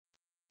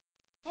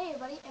Hey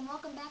everybody, and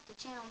welcome back to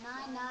channel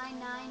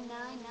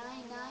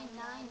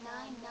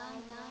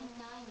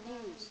 99999999999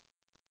 News.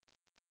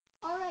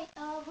 Alright,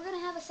 we're going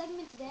to have a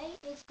segment today.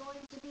 It's going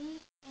to be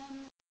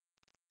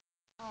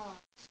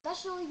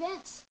special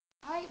events.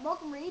 Alright,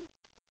 welcome Reed.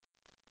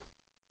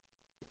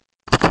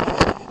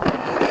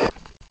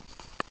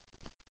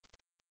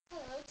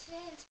 Hello, today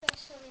in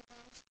special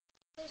events,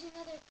 there's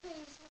another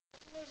crazy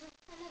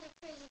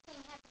thing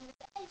happening with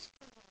the ice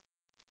cream man.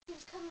 He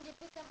was coming to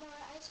pick up more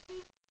ice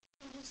cream,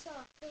 and he saw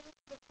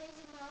the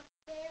crazy mob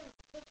there with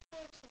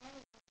pitchforks and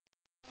everything.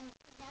 And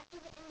after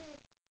the end of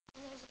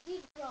and there's a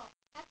huge brawl.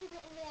 After the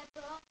end of that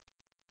brawl,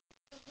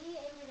 he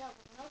ended up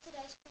with melted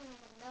ice cream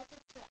and a melted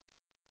truck.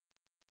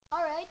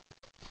 Alright,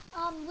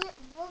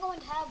 we're going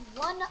to have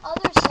one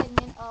other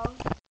segment of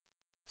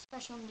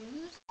special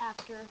news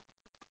after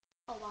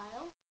a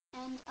while.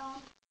 And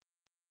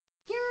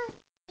here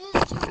is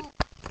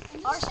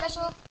our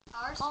special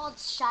called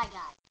Shy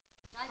Guy.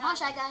 Come on,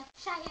 Shy Guy.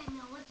 Shy guy,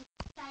 no, what's it?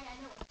 Shy guy,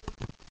 no.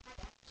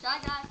 Shy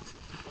guy.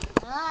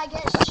 I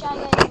guess Shy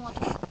Guy didn't want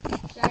to.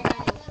 Shy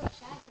guy. A little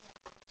shy today.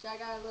 Shy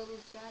guy, a little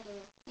shy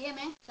there. Yeah,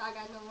 man. Shy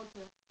guy, no one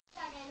to.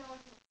 Shy guy, no.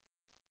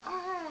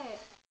 Alright,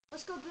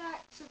 let's go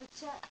back to the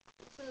chat.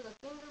 To the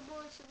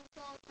fingerboard. Should we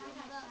talk about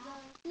that?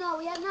 No,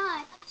 we have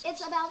not.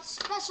 It's about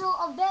special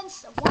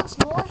events. Once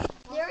more,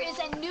 there is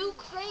a new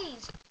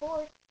craze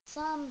for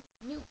some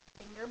new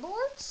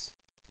fingerboards.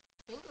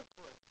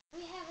 Fingerboard.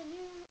 We have a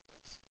new.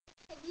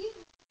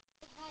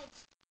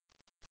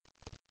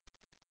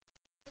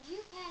 If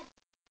you've had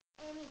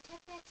any tech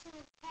decks in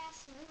the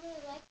past and you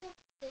really like them,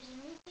 there's a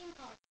new thing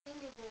called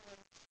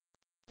fingerboards.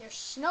 There's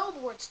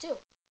snowboards too.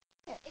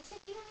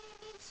 Except you don't even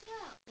need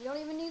snow. You don't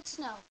even need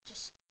snow.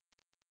 Just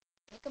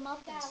pick them up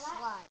and Got a lot.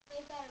 slide.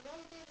 They've got a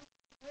really good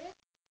grip.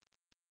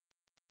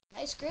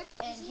 Nice grip.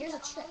 And Easy here's to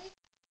a trick. ollie.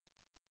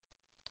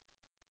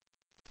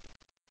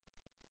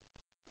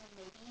 And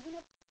maybe even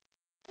a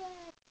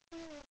back.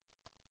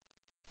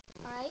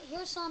 Alright,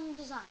 here's some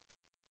design.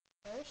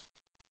 First,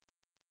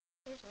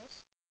 here's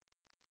this.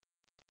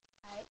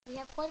 Alright, we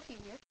have quite a few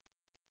here.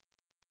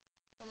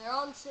 And they're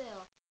on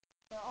sale.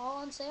 They're all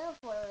on sale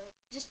for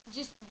Just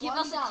give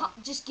us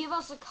 $1. just give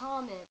us a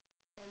comment.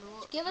 And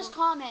give us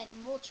comment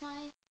and we'll try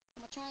and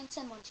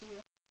send one to you.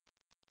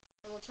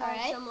 And we'll try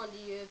Alright. and send one to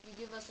you if you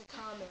give us a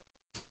comment.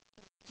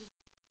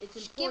 It's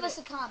important. Give us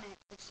a comment.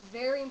 It's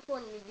very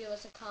important you give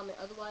us a comment.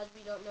 Otherwise,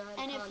 we don't know how to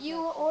And contact if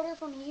you order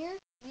from here,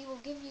 we will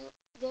give you.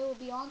 They will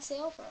be on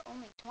sale for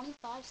only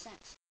 25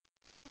 cents.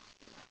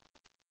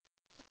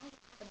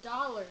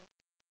 $1.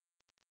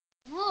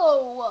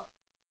 Whoa,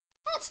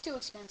 that's too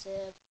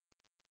expensive.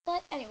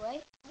 But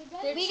anyway,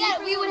 They're we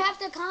cheaper would than- have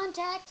to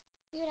contact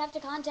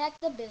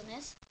the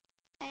business,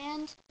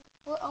 and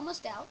we're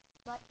almost out.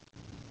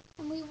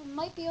 And we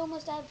might be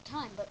almost out of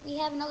time. But we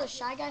have another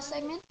Shy Guy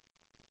segment.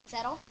 Is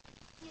that all?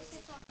 Yes,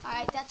 it's all. All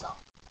right, that's all.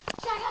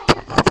 Shy guy,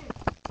 you're thunder.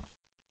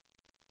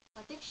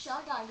 I think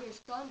Shy Guy hears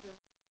thunder.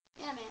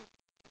 Yeah, man.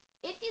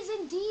 It is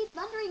indeed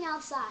thundering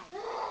outside. Shy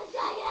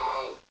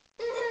guy.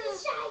 This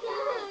is Shy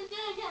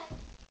guy.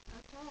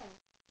 Okay.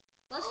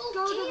 Let's Okay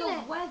go to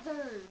then. the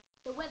weather.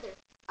 The weather.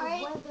 The All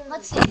right, weather.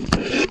 let's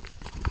see.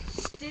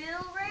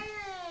 Still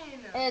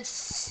raining. It's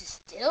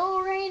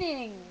still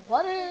raining.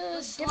 What a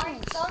It's like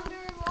difference. thunder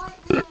and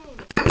lightning.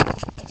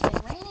 It's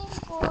been raining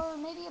for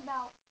maybe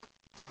about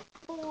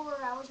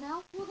 4 hours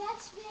now. Well,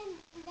 that's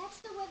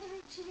the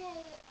weather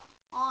today.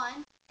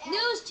 On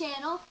News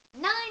Channel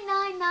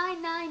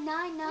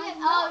 9999999. Yeah,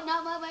 Oh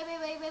no!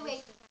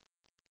 Wait.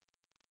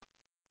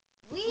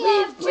 We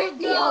have to Leave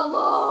go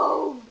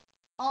alone.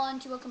 on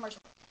to a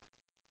commercial.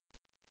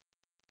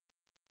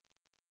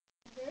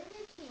 Burger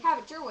King. Have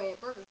it your way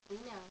at Burger King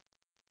now.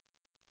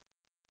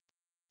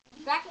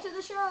 Back to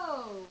the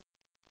show.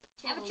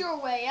 Have it your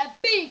way at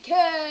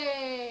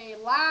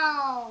BK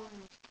Lounge.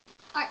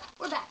 All right,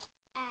 we're back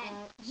at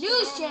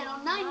News Channel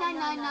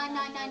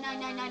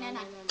 999999999.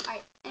 All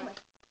right. Anyway,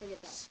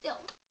 Forget that. still,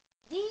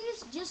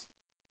 these just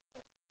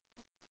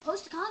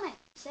post a comment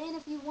saying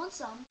if you want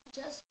some,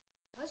 just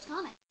post a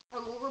comment.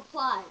 And we'll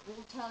reply.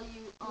 We'll tell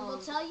you. We will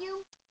tell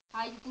you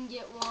how you can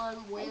get one,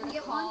 where you can to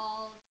get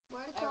call,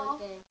 where to call,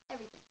 everything.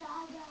 everything.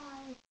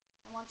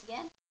 And once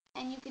again,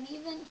 and you can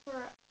even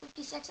for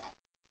 50 cents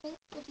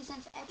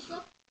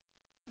extra,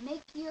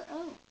 make your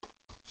own.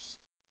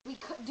 We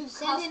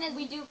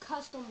We do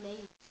custom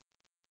made.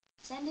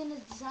 Send in a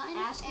design,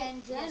 Ask and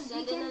it. then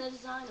Send we in can a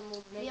design, and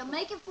we'll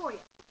make it for you,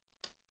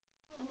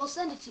 and we'll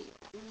send it to you.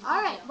 Mhm.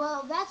 All right.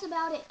 Well, that's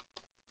about it.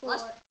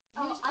 Let's-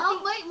 News. I Oh,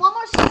 think- wait, one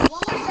more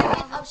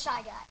segment of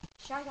Shy Guy.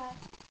 Shy Guy.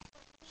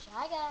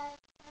 Shy Guy.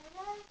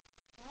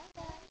 Shy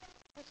guy.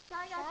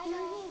 Shy Here guy. it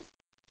is.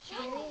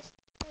 Here he is.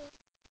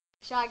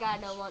 Shy Guy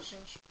don't want to.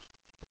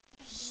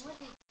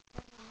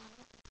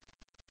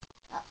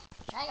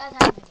 Shy Guy's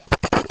having a day.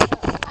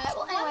 Alright, well,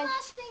 One anyway,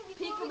 last thing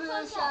before we Peekaboo,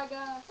 close Shy out.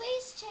 Guy.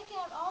 Please check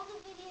out all the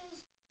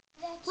videos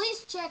that.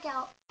 please check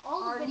out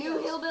all Our the new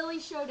videos. Hillbilly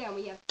Showdown.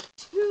 We have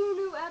 2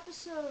 new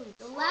episodes.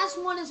 The last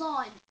one is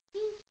on.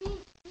 Peace.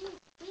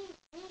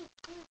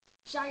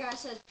 Shy Guy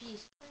says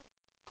peace.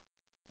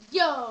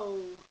 Yo!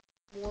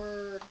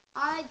 Word.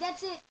 Alright,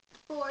 that's it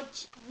for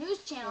news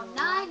channel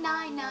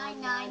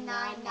 99999999999.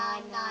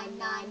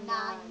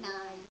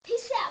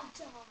 Peace out,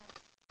 dog.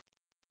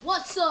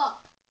 What's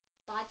up?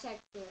 Buy tech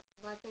there.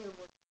 Buy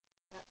fingerboard.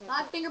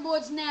 Buy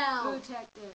fingerboards now. Blue tech there.